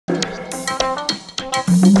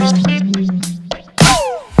Hey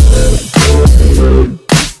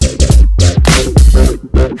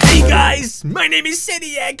guys, my name is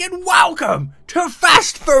Seniac and welcome to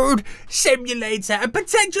Fast Food Simulator, a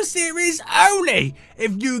potential series only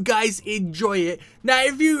if you guys enjoy it. Now,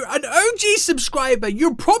 if you're an OG subscriber,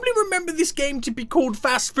 you'll probably remember this game to be called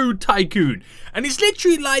Fast Food Tycoon, and it's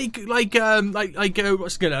literally like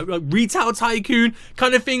retail tycoon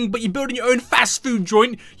kind of thing, but you're building your own fast food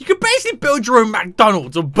joint. You can basically build your own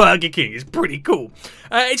McDonald's or Burger King. It's pretty cool.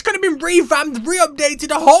 It's kind of been revamped,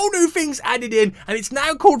 re-updated, a whole new thing's added in, and it's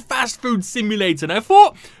now called Fast Food Simulator. And I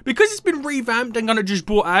thought, because it's been revamped and kind of just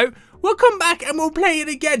brought out, we'll come back and we'll play it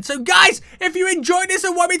again. So guys, if you enjoyed this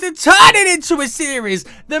and want me to turn it into a series,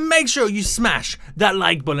 then make sure you smash that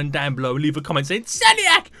like button down below. Leave a comment saying,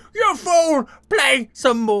 Seniac, you're a fool, play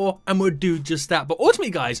some more, and we'll do just that. But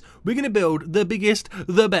ultimately, guys, we're going to build the biggest,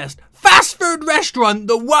 the best fast food restaurant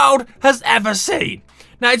the world has ever seen.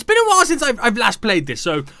 Now, it's been a while since I've last played this,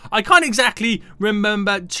 so I can't exactly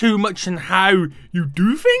remember too much on how you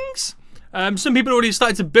do things. Some people already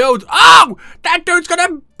started to build. Oh, that dude's got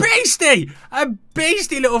a beastie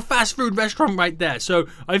little fast food restaurant right there. So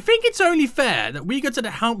I think it's only fair that we go to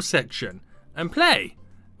the help section and play,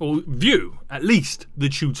 or view at least, the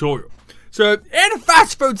tutorial. So in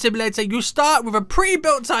Fast Food Simulator, you start with a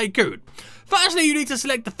pre-built tycoon. Firstly, you need to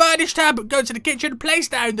select the furnish tab, go to the kitchen, place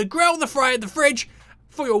down the grill, the fryer, the fridge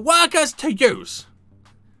for your workers to use.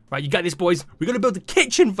 Right, you got this, boys. We're going to build the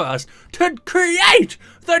kitchen first to create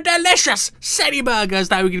the delicious Seni burgers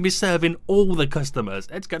that we're going to be serving all the customers.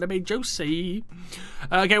 It's going to be juicy.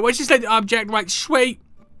 Okay, once you select the object, right, sweet.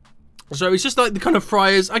 So it's just like the kind of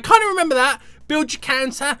fryers. I kind of remember that. Build your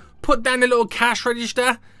counter, put down a little cash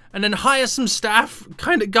register, and then hire some staff.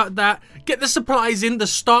 Kind of got that. Get the supplies in, the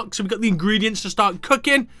stock, so we've got the ingredients to start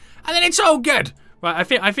cooking, and then it's all good. Right,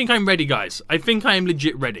 I think I'm ready, guys. I think I am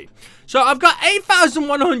legit ready. So I've got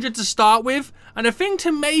 8,100 to start with, and I think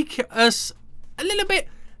to make us a little bit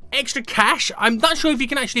extra cash, I'm not sure if you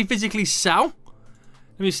can actually physically sell.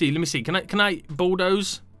 Let me see. Can I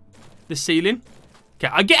bulldoze the ceiling? Okay,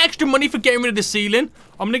 I get extra money for getting rid of the ceiling.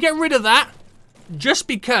 I'm gonna get rid of that just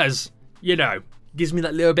because, you know, gives me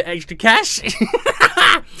that little bit extra cash.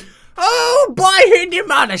 Oh boy, he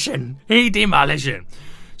demolishing.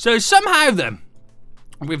 So somehow then,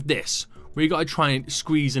 with this, we got to try and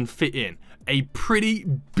squeeze and fit in a pretty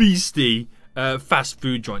beastie fast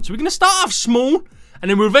food joint. So we're going to start off small, and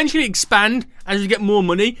then we'll eventually expand as we get more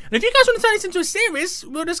money. And if you guys want to turn this into a series,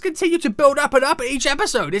 we'll just continue to build up and up each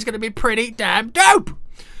episode. It's going to be pretty damn dope.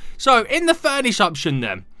 So in the furnish option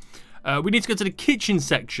then, we need to go to the kitchen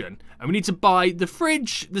section, and we need to buy the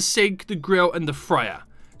fridge, the sink, the grill, and the fryer.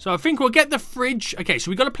 So I think we'll get the fridge. Okay,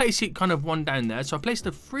 so we got to place it kind of one down there. So I place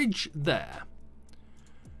the fridge there.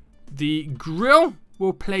 The grill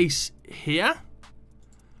will place here.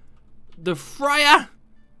 The fryer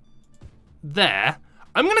there.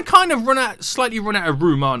 I'm going to kind of slightly run out of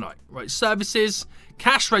room, aren't I? Right, services,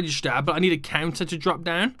 cash register, but I need a counter to drop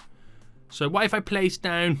down. So what if I place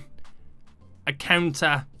down a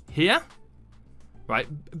counter here? Right,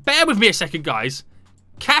 bear with me a second, guys.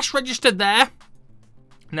 Cash register there.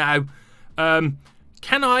 Now,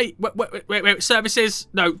 can I... Wait, services.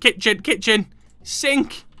 No, kitchen,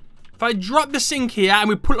 sink. If I drop the sink here and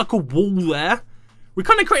we put like a wall there, we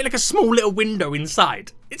kind of create like a small little window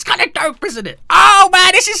inside. It's kind of dope, isn't it? Oh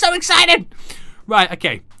man, this is so exciting. Right,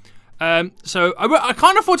 okay. So I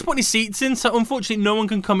can't afford to put any seats in, so unfortunately no one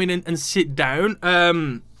can come in and sit down.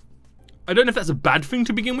 I don't know if that's a bad thing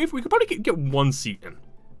to begin with. We could probably get one seat in.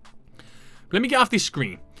 But let me get off this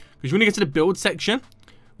screen, because when we get to the build section,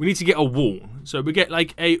 we need to get a wall. So we get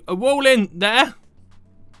like a wall in there.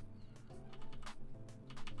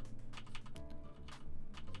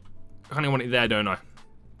 I kind of want it there, don't I?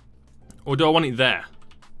 Or do I want it there?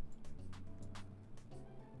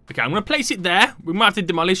 Okay, I'm going to place it there. We might have to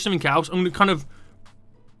demolish something else. I'm going to kind of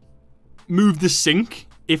move the sink,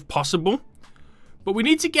 if possible. But we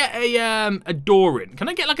need to get a door in. Can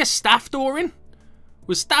I get like a staff door in?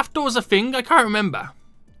 Was staff doors a thing? I can't remember.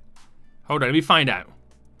 Hold on, let me find out.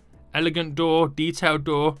 Elegant door, detailed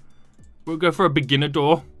door. We'll go for a beginner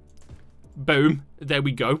door. Boom. There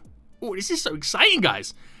we go. Oh, this is so exciting,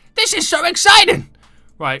 guys. This is so exciting!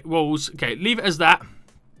 Right, walls. Okay, leave it as that.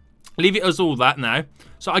 Leave it as all that now.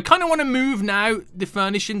 So I kind of want to move now the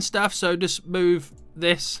furnishing stuff. So just move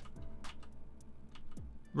this.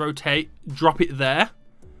 Rotate. Drop it there.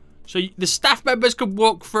 So the staff members could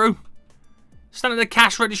walk through. Stand at the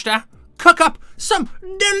cash register. Cook up some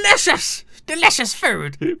delicious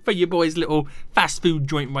food for your boys' little fast food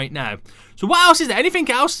joint right now. So what else is there?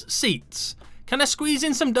 Anything else? Seats. Can I squeeze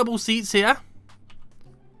in some double seats here?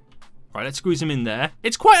 Right, let's squeeze him in there.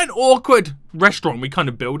 It's quite an awkward restaurant we kind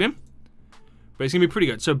of build him. But it's going to be pretty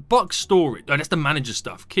good. So, box storage. Oh, that's the manager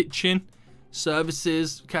stuff. Kitchen,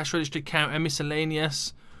 services, cash register, counter,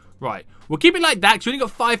 miscellaneous. Right, we'll keep it like that because we only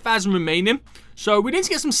got 5,000 remaining. So, we need to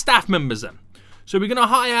get some staff members then. So, we're going to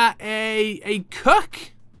hire a cook.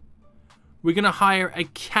 We're going to hire a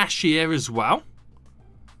cashier as well.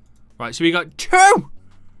 Right, so we got 2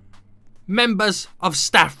 members of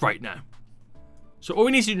staff right now. So all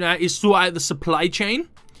we need to do now is sort out the supply chain.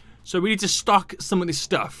 So we need to stock some of this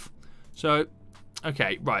stuff. So,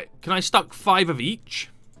 okay, right. Can I stock 5 of each?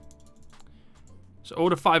 So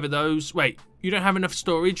order 5 of those. Wait, you don't have enough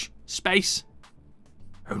storage space?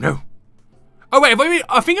 Oh, no. Oh, wait,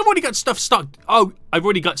 I think I've already got stuff stocked. Oh, I've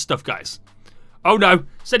already got stuff, guys. Oh, no.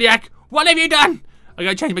 Zodiac, what have you done? I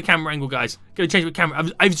gotta change my camera angle, guys. Gotta change my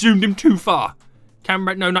camera. I've zoomed him too far.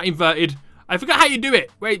 Camera, no, not inverted. I forgot how you do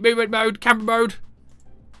it. Wait, mode, camera mode.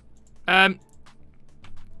 Am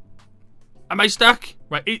I stuck?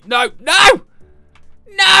 Right, no! No,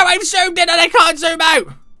 I've zoomed in and I can't zoom out!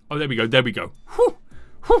 Oh, there we go. Whew,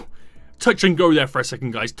 whew. Touch and go there for a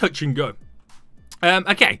second, guys. Touch and go.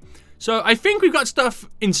 Okay. So, I think we've got stuff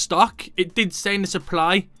in stock. It did say in the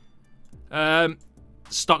supply.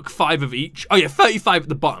 Stock 5 of each. Oh, yeah, 35 at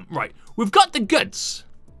the bottom. Right. We've got the goods.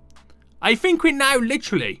 I think we're now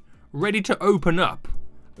literally ready to open up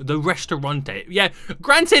the restaurante. Yeah,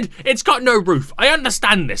 granted, it's got no roof. I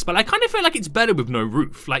understand this, but I kind of feel like it's better with no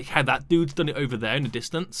roof. Like how that dude's done it over there in the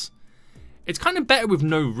distance. It's kind of better with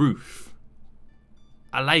no roof.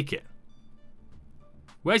 I like it.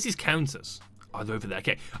 Where's his counters? Oh, they're over there.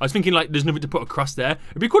 Okay, I was thinking like there's nothing to put across there.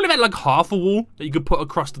 It'd be cool if it had like half a wall that you could put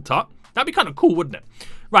across the top. That'd be kind of cool, wouldn't it?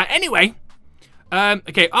 Right, anyway.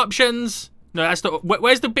 Okay, options. No, that's not.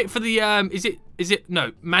 Where's the bit for the, is it,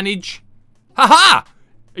 no, manage. Haha!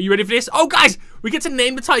 Are you ready for this? Oh, guys, we get to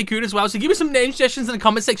name the tycoon as well. So give us some name suggestions in the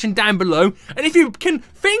comment section down below. And if you can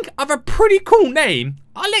think of a pretty cool name,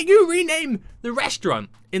 I'll let you rename the restaurant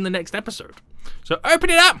in the next episode. So open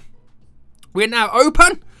it up. We're now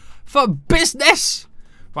open for business.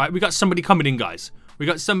 Right, we got somebody coming in, guys. We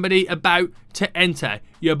got somebody about to enter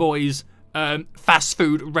your boy's fast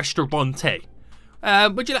food restaurante.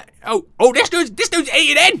 Would you like? Oh, this dude's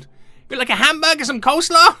eating in. You like a hamburger, some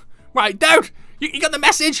coleslaw? Right, dude. You got the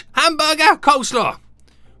message? Hamburger, coleslaw.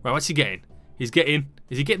 Right, what's he getting? Is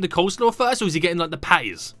he getting the coleslaw first, or is he getting like the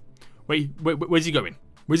patties? Wait, where's he going?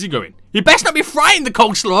 Where's he going? You best not be frying the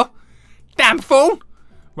coleslaw. Damn fool.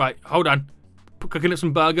 Right, hold on. Cooking up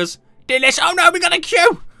some burgers. Delicious. Oh no, we got a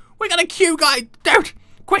queue. We got a queue, guy. Dude,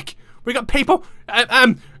 quick. We got people.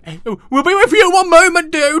 We'll be with you one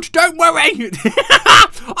moment, dude. Don't worry.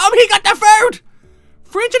 Oh, he got the food.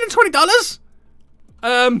 $320.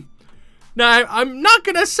 Now, I'm not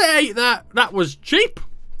going to say that was cheap.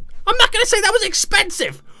 I'm not going to say that was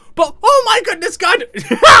expensive. But, oh my goodness, God.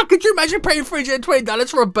 Could you imagine paying $320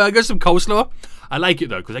 for a burger, some coleslaw? I like it,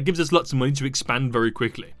 though, because that gives us lots of money to expand very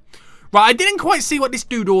quickly. Right, I didn't quite see what this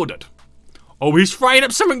dude ordered. Oh, he's frying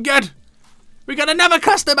up something good. We got another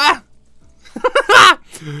customer.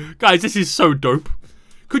 Guys, this is so dope.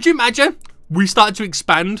 Could you imagine we start to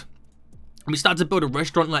expand and we start to build a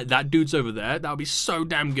restaurant like that dude's over there? That would be so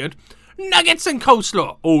damn good. Nuggets and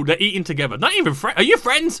coleslaw. Oh, they're eating together. Not even friends. Are you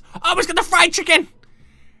friends? Oh, he's got the fried chicken.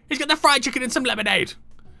 He's got the fried chicken and some lemonade.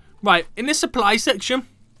 Right, in this supply section,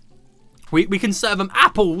 we can serve them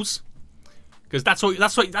apples. Because that's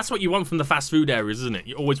what you want from the fast food areas, isn't it?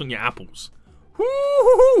 You always want your apples.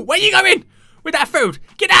 Woo-hoo-hoo. Where are you going with that food?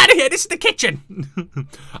 Get out of here. This is the kitchen.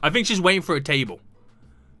 I think she's waiting for a table.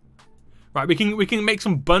 Right, we can make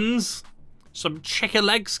some buns, some chicken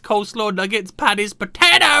legs, coleslaw, nuggets, patties,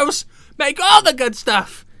 potatoes. Make all the good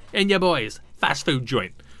stuff in your boys' fast food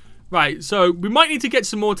joint. Right, so we might need to get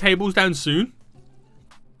some more tables down soon.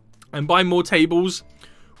 And by more tables,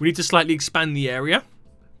 we need to slightly expand the area.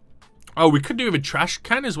 Oh, we could do with a trash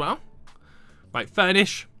can as well. Right,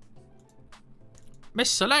 furnish.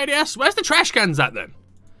 Miscellaneous. Where's the trash cans at then?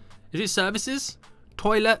 Is it services?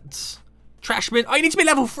 Toilets? Trash bin? Oh, you need to be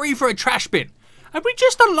level 3 for a trash bin. Have we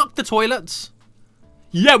just unlocked the toilets?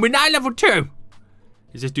 Yeah, we're now level 2.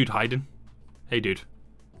 Is this dude hiding? Hey, dude.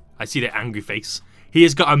 I see that angry face. He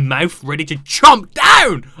has got a mouth ready to chomp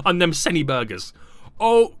down on them Senny burgers.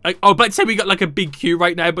 Oh, let's say we got like a big queue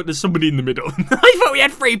right now, but there's somebody in the middle. I thought we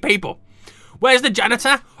had 3 people. Where's the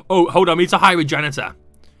janitor? Oh, hold on. We need to hire a janitor.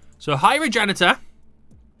 So hire a janitor.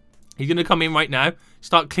 He's going to come in right now.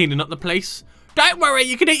 Start cleaning up the place. Don't worry.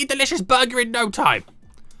 You can eat your delicious burger in no time.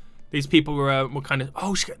 These people were kind of...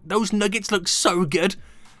 Oh, those nuggets look so good.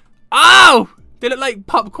 Oh! They look like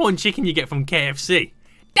popcorn chicken you get from KFC.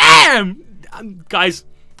 Damn! Guys,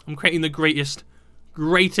 I'm creating the greatest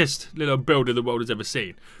little builder the world has ever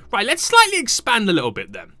seen. Right, let's slightly expand a little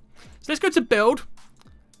bit then. So let's go to build.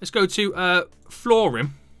 Let's go to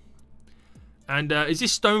flooring. And is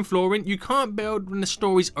this stone flooring? You can't build when the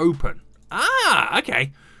store is open. Ah,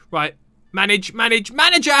 okay. Right,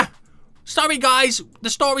 manager! Sorry guys,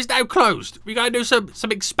 the store is now closed. We gotta do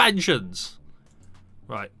some expansions.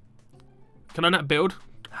 Right. Can I not build?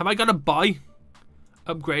 Have I gotta buy?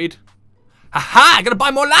 Upgrade. Aha! I gotta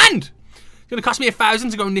buy more land! It's gonna cost me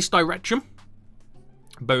 1,000 to go in this direction.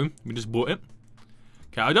 Boom. We just bought it.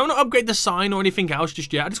 Okay, I don't want to upgrade the sign or anything else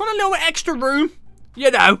just yet. I just want a little extra room.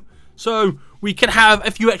 You know. So we could have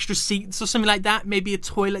a few extra seats or something like that. Maybe a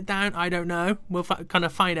toilet down. I don't know. We'll kind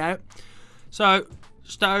of find out. So,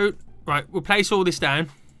 stone. Right, we'll place all this down.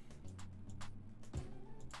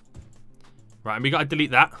 Right, and we gotta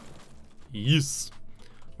delete that. Yes.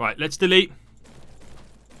 Right, let's delete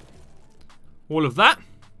all of that.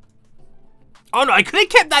 Oh no, I could have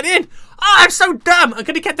kept that in. Oh, I'm so dumb. I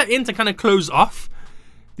could have kept that in to kind of close off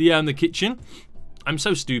the kitchen. I'm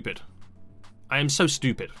so stupid. I am so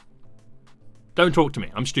stupid. Don't talk to me.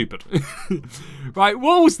 I'm stupid. Right,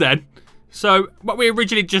 walls then. So what we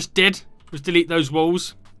originally just did was delete those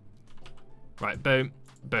walls. Right, boom,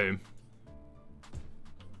 boom.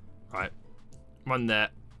 Right, one there,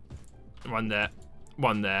 one there,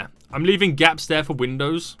 one there. I'm leaving gaps there for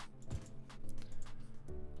windows.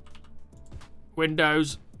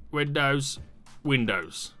 Windows, windows,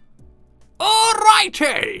 windows.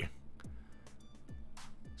 Alrighty!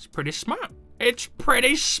 It's pretty smart. It's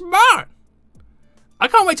pretty smart. I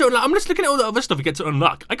can't wait to unlock. I'm just looking at all the other stuff we get to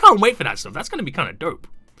unlock. I can't wait for that stuff. That's going to be kind of dope.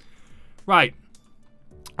 Right.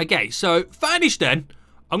 Okay, so furnished then.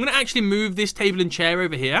 I'm going to actually move this table and chair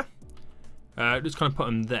over here. Just kind of put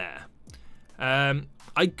them there.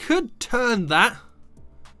 I could turn that.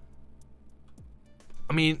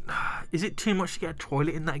 I mean, is it too much to get a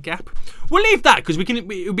toilet in that gap? We'll leave that because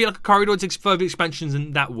it'll be like a corridor to further expansions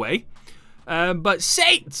in that way. But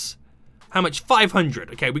seats, how much?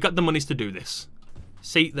 500. Okay, we got the monies to do this.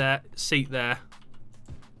 Seat there, seat there,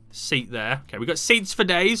 seat there. Okay, we got seats for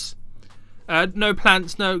days. No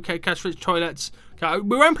plants, no cash rich toilets. Okay,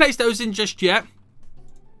 we won't place those in just yet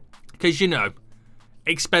because you know,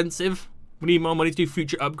 expensive. We need more money to do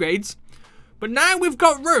future upgrades. But now we've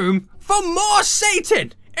got room for more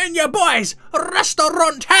seating in your boys'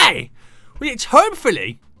 restaurant. Which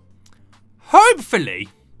hopefully,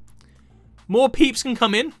 more peeps can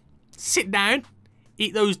come in, sit down,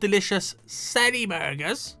 eat those delicious Sadie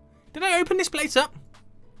burgers. Did I open this place up?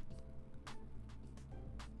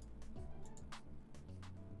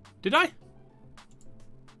 Did I?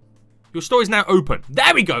 Your store is now open.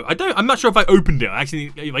 There we go. I'm not sure if I opened it.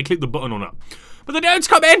 Actually, if I clicked the button or not. But the dudes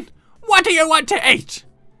come in. What do you want to eat?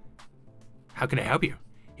 How can I help you?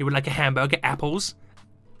 You would like a hamburger, apples,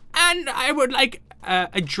 and I would like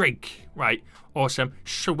a drink. Right. Awesome.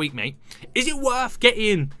 Sweet, mate. Is it worth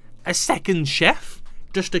getting a second chef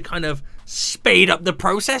just to kind of speed up the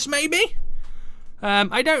process, maybe?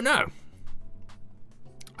 I don't know.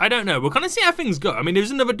 We'll kind of see how things go. I mean,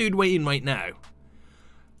 there's another dude waiting right now.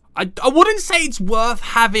 I wouldn't say it's worth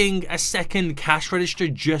having a second cash register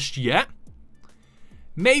just yet.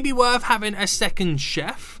 Maybe worth having a second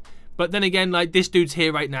chef. But then again, like, this dude's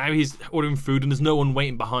here right now. He's ordering food and there's no one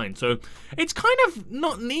waiting behind. So it's kind of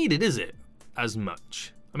not needed, is it? As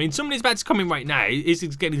much. I mean, somebody's about to come in right now. He's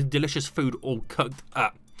getting delicious food all cooked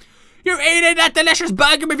up. You're eating that delicious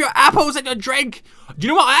burger with your apples and your drink. Do you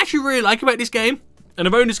know what I actually really like about this game? And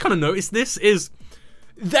I've only just kind of noticed this, is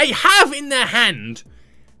they have in their hand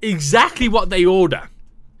exactly what they order.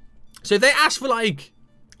 So if they ask for like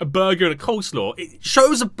a burger and a coleslaw, it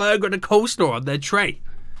shows a burger and a coleslaw on their tray.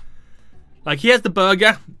 Like he has the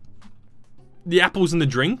burger, the apples and the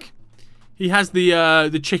drink. He has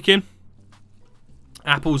the chicken,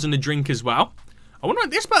 apples and the drink as well. I wonder what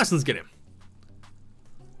this person's getting.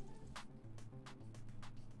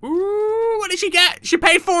 Ooh, what did she get? She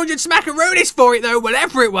paid 400 smackaroonies for it though,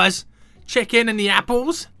 whatever it was. Chicken and the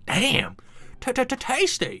apples. Damn.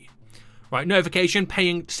 Tasty. Right, notification,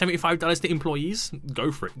 paying $75 to employees.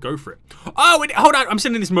 Go for it, go for it. Oh, wait, hold on, I'm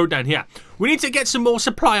sending this mode down here. We need to get some more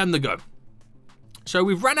supply on the go. So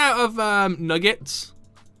we've run out of nuggets.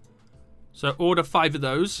 So order 5 of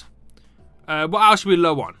those. What else are we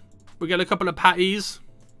low on? We get a couple of patties.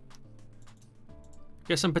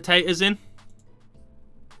 Get some potatoes in.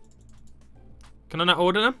 Can I not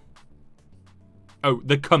order them? Oh,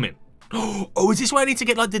 they're coming. Oh, is this where I need to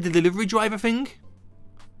get like the delivery driver thing?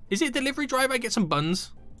 Is it a delivery driver? I get some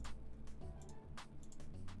buns.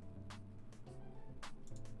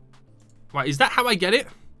 Right, is that how I get it?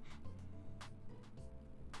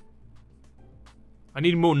 I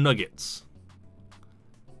need more nuggets.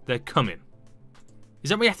 They're coming. Is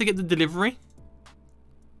that where you have to get the delivery?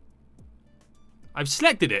 I've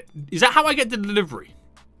selected it. Is that how I get the delivery?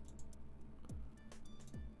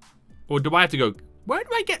 Or do I have to go... Where do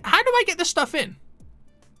I get... How do I get the stuff in?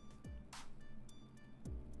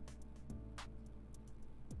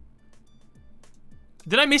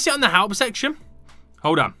 Did I miss it on the help section?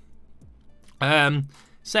 Hold on.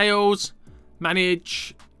 Sales,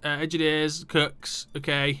 manage, engineers, cooks,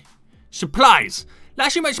 okay. Supplies.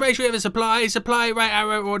 Last year, make sure we have a supply. Supply, right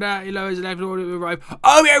arrow, order, lowers, left order, arrive.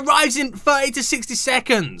 Oh, it arrives in 30 to 60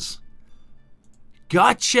 seconds.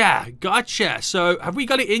 Gotcha, gotcha. So, have we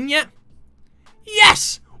got it in yet?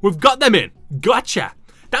 Yes, we've got them in. Gotcha.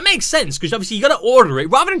 That makes sense, because obviously you got to order it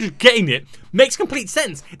rather than just getting it. Makes complete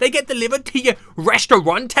sense. They get delivered to your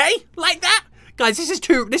restaurante like that. Guys, this is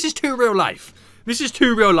too real life. This is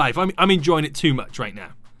too real life. I'm enjoying it too much right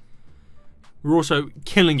now. We're also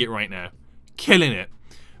killing it right now. Killing it.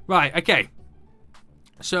 Right, okay.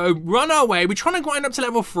 So we're on our way. We're trying to grind up to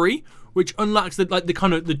level 3, which unlocks the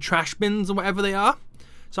kind of the trash bins or whatever they are.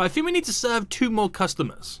 So I think we need to serve 2 more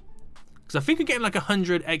customers. Because I think we're getting like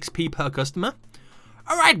 100 XP per customer.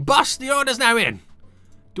 Alright, boss, the order's now in.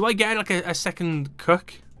 Do I get like a second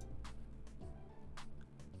cook?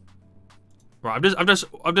 Right,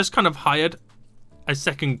 I've just kind of hired a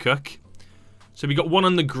second cook. So we got one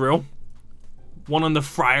on the grill, one on the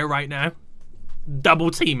fryer right now. Double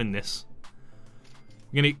teaming this.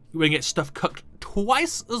 We're gonna get stuff cooked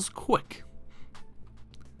twice as quick.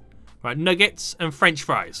 Right, nuggets and French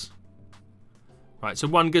fries. Right, so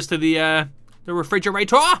one goes to the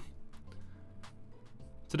refrigerator.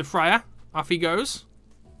 To the fryer. Off he goes.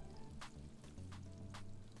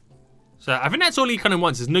 So I think that's all he kind of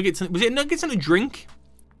wants is nuggets. Was it nuggets and a drink?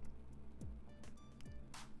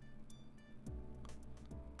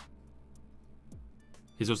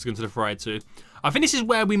 He's also going to the fryer too. I think this is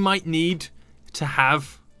where we might need to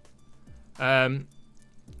have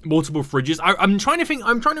multiple fridges. I'm trying to think.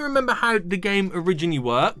 I'm trying to remember how the game originally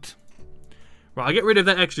worked. Right, I get rid of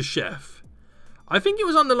that extra chef. I think it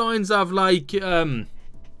was on the lines of like.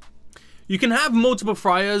 You can have multiple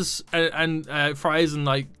fryers and fryers and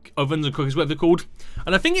like ovens and cookers, whatever they're called.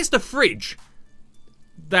 And I think it's the fridge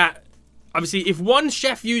that, obviously, if one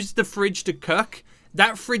chef uses the fridge to cook,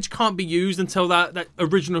 that fridge can't be used until that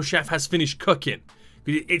original chef has finished cooking.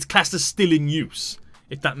 It's classed as still in use,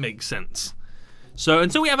 if that makes sense. So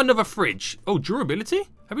until we have another fridge. Oh, durability?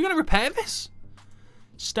 Are we going to repair this?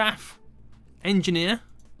 Staff. Engineer.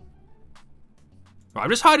 Right, I've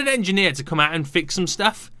just hired an engineer to come out and fix some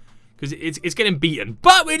stuff. Because it's getting beaten.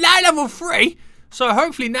 But we're now level 3. So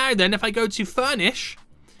hopefully now then, if I go to furnish,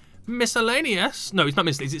 miscellaneous. No, it's not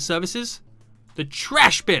miscellaneous. Is it services? The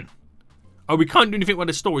trash bin. Oh, we can't do anything while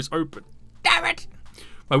the store is open. Damn it.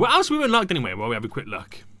 Right, what else have we unlocked anyway? Well, we have a quick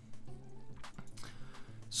look.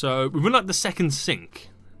 So we've unlocked the second sink.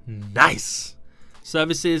 Nice.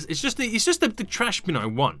 Services. It's just the trash bin I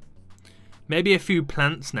want. Maybe a few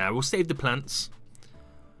plants now. We'll save the plants.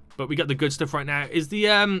 But we got the good stuff right now. Is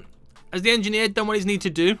the has the engineer done what he's need to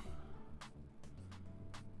do?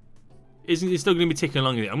 Isn't he still going to be ticking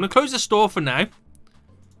along in it? I'm going to close the store for now.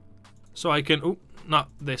 So I can... Oh, not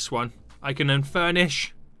this one. I can then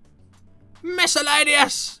furnish.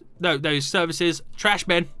 Miscellaneous! No, those services. Trash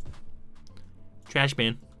bin. Trash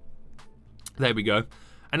bin. There we go.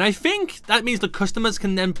 And I think that means the customers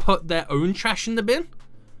can then put their own trash in the bin.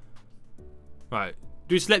 Right.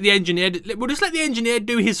 Just let the engineer... We'll just let the engineer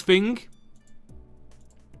do his thing.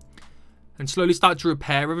 And slowly start to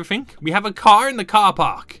repair everything. We have a car in the car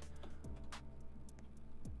park.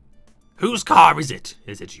 Whose car is it?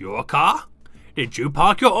 Is it your car? Did you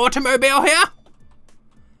park your automobile here?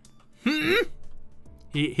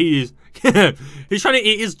 He is... He's trying to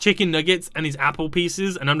eat his chicken nuggets and his apple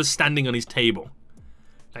pieces. And I'm just standing on his table.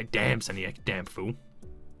 Like, damn, Sonny, you damn fool.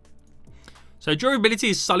 So durability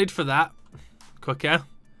is solid for that. Cooker.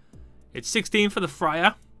 It's 16 for the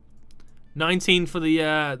fryer. 19 for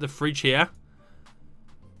the fridge here.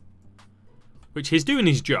 Which he's doing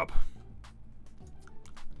his job.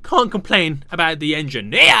 Can't complain about the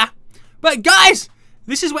engineer. But guys,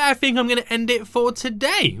 this is where I think I'm going to end it for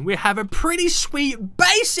today. We have a pretty sweet,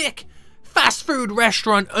 basic fast food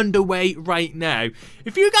restaurant underway right now.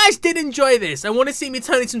 If you guys did enjoy this and want to see me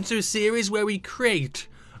turn it into a series where we create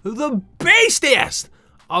the beastiest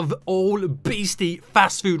of all beastie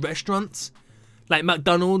fast food restaurants, like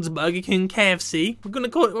McDonald's, Burger King, KFC. We're gonna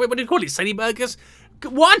call it, what do you call it? Sunny Burgers?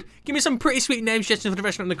 One, give me some pretty sweet name suggestions for the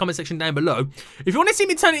restaurant in the comment section down below. If you want to see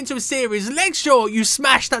me turn it into a series, make sure you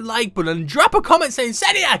smash that like button and drop a comment saying,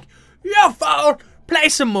 Seniac, you fool, play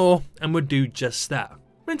some more, and we'll do just that.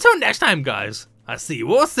 Until next time, guys, I'll see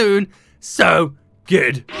you all soon. So,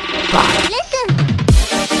 goodbye. Listen.